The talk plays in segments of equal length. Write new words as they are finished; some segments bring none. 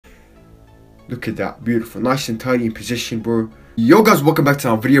Look at that, beautiful, nice and tidy in position, bro. Yo guys, welcome back to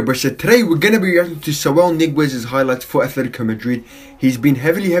our video, bro. So today we're gonna be reacting to Saul Niguez's highlights for Atletico Madrid. He's been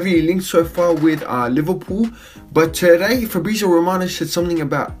heavily linked so far with Liverpool, but today Fabrizio Romano said something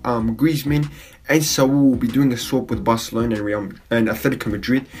about Griezmann and Saul will be doing a swap with Barcelona and Atletico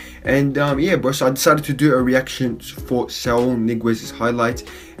Madrid. And yeah, bro, so I decided to do a reaction for Saul Niguez's highlights.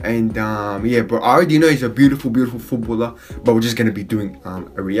 And yeah, bro, I already know he's a beautiful footballer, but we're just gonna be doing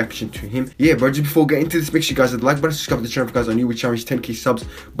a reaction to him. Yeah, bro, just before getting into this, make sure you guys hit the like button, subscribe to the channel if you guys are new. We challenge 10k subs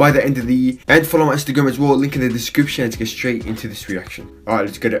by the end of the year, and follow my Instagram as well, link in the description. Let's get straight into this reaction. All right,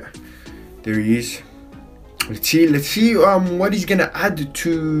 let's get it. There he is. Let's see what he's gonna add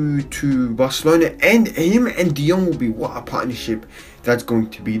to Barcelona, and him and De Jong will be, what a partnership that's going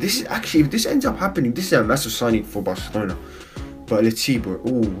to be. This is actually, if this ends up happening, this is a massive signing for Barcelona. But let's see, bro.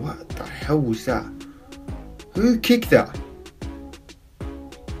 Oh, what the hell was that? Who kicked that?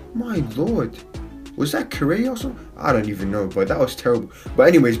 My lord, was that Correa or something? I don't even know, but that was terrible. But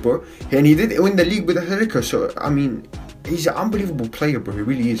anyways, bro, and he did win the league with Atletico, so I mean, he's an unbelievable player, bro. He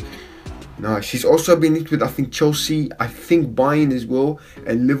really is. Nice. He's also been linked with, I think, Chelsea, I think Bayern as well,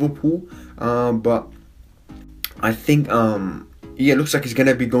 and Liverpool. But I think yeah, looks like he's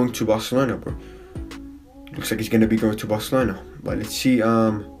gonna be going to Barcelona, bro. Looks like he's gonna be going to Barcelona. But let's see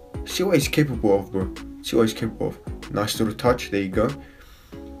what he's capable of, bro. See what he's capable of. Nice little touch. There you go.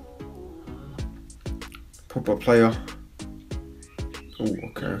 Proper player. Oh,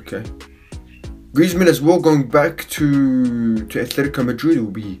 okay. Griezmann as well going back to Atletico Madrid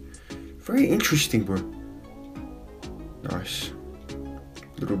will be very interesting, bro. Nice.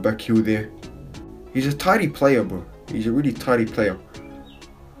 Little back heel there. He's a tidy player, bro. He's a really tidy player.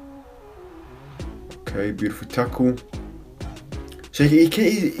 Okay, beautiful tackle. So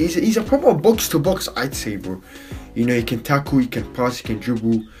he's a proper box to box, I'd say, bro. You know, he can tackle, he can pass, he can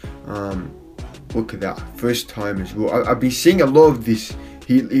dribble. Look at that, first time as well. I've been seeing a lot of this.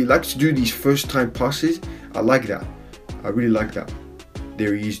 He likes to do these first time passes. I like that. I really like that.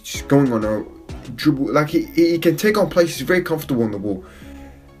 There he is, just going on a dribble. Like he can take on places. He's very comfortable on the ball.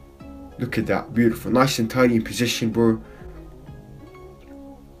 Look at that, beautiful, nice and tidy in position, bro.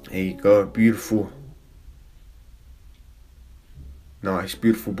 There you go, beautiful. Nice,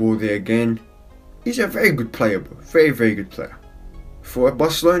 beautiful ball there again. He's a very good player, bro. Very good player. For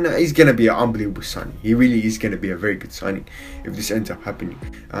Barcelona, he's going to be an unbelievable signing. He really is going to be a very good signing if this ends up happening.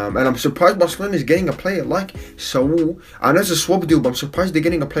 And I'm surprised Barcelona is getting a player like Saul. I know it's a swap deal, but I'm surprised they're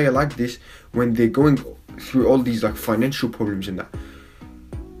getting a player like this when they're going through all these like financial problems and that.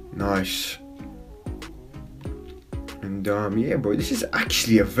 Nice. And yeah, bro, this is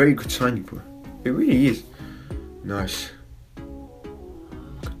actually a very good signing, bro. It really is. Nice.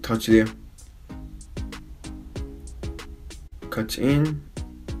 Good touch there. Cuts in.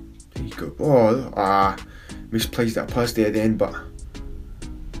 There you go. Oh, misplaced that pass there at the end, but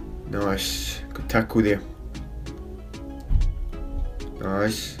nice. Good tackle there.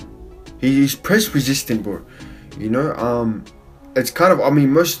 Nice. He's press resistant, bro. You know, it's kind of, I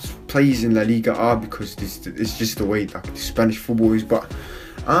mean, most players in La Liga are, because it's just the way like the Spanish football is. But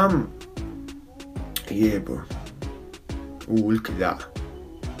yeah, bro. Oh, look at that.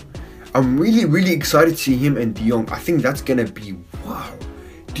 I'm really excited to see him and De Jong. I think that's gonna be, wow.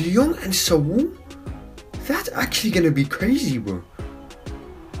 De Jong and Saul? That's actually gonna be crazy, bro.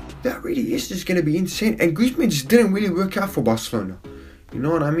 That really is just gonna be insane. And Griezmann just didn't really work out for Barcelona. You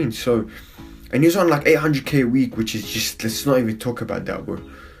know what I mean? So, and he's on like 800k a week, which is just, let's not even talk about that, bro.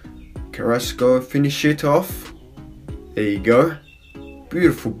 Carrasco, finish it off. There you go.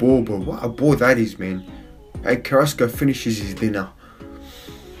 Beautiful ball, bro. What a ball that is, man. And Carrasco finishes his dinner.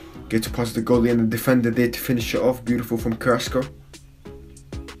 Gets past the goalie and the defender there to finish it off. Beautiful from Carrasco.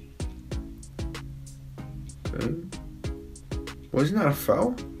 Okay. Wasn't that a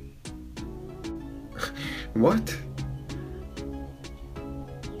foul? What?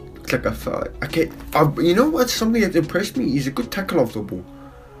 Looks like a foul. Okay, you know what's something that impressed me? He's a good tackler of the ball.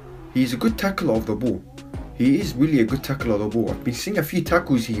 He's a good tackler of the ball. He is really a good tackler of the ball. I've been seeing a few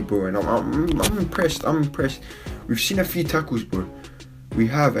tackles here, bro, and I'm impressed. I'm impressed. We've seen a few tackles, bro. We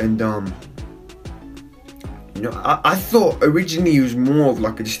have, and you know, I thought originally he was more of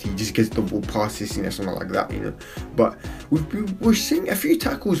like he just gets the ball passes and something like that, you know. But we're seeing a few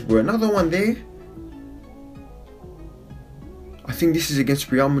tackles, bro. Another one there. I think this is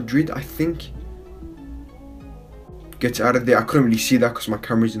against Real Madrid. I think gets out of there. I couldn't really see that because my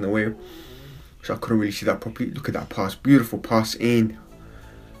camera's in the way, so I couldn't really see that properly. Look at that pass, beautiful pass in,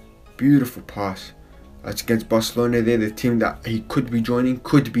 beautiful pass. That's against Barcelona there, the team that he could be joining.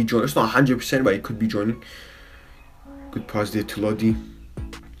 It's not 100%, but he could be joining. Good pass there to Lodi.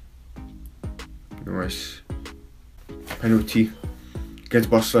 Nice. Penalty. Against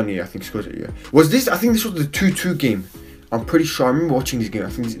Barcelona, yeah, I think scores it, yeah. I think this was the 2-2 game. I'm pretty sure, I remember watching this game. I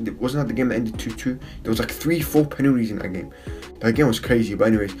think it wasn't that the game that ended 2-2. There was like 3-4 penalties in that game. That game was crazy, but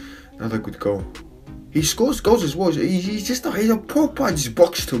anyways, another good goal. He scores goals as well. He's a proper just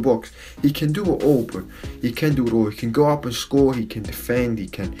box to box. He can do it all, bro. He can do it all. He can go up and score. He can defend. He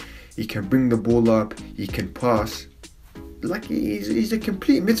can bring the ball up. He can pass. Like he's a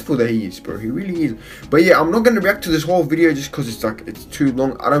complete midfielder, he is, bro. He really is. But yeah, I'm not gonna react to this whole video just because it's too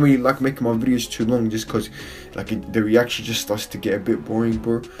long. I don't really like making my videos too long just because the reaction just starts to get a bit boring,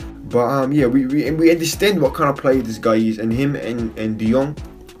 bro. But yeah, we understand what kind of player this guy is, and him and De Jong,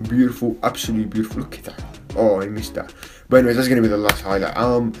 beautiful, absolutely beautiful. Look at that. Oh, I missed that. But anyways, that's gonna be the last highlight.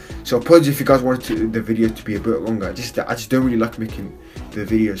 So apologies if you guys wanted the video to be a bit longer. I just don't really like making the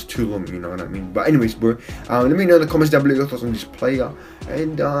videos too long, you know what I mean? But anyways, bro, let me know in the comments down below your thoughts on this player.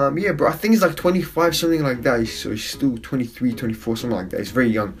 And yeah, bro, I think he's like 25, something like that. So he's still 23, 24, something like that. He's very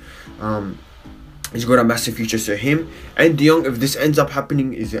young. He's got a massive future. So him and De Jong, if this ends up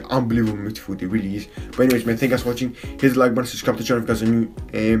happening, is an unbelievable midfield. It really is. But anyways, man, thank you guys for watching. Hit the like button, subscribe to the channel if you guys are new,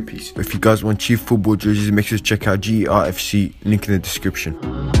 and peace. If you guys want cheap football jerseys, make sure to check out GRFC, link in the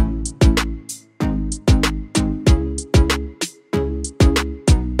description.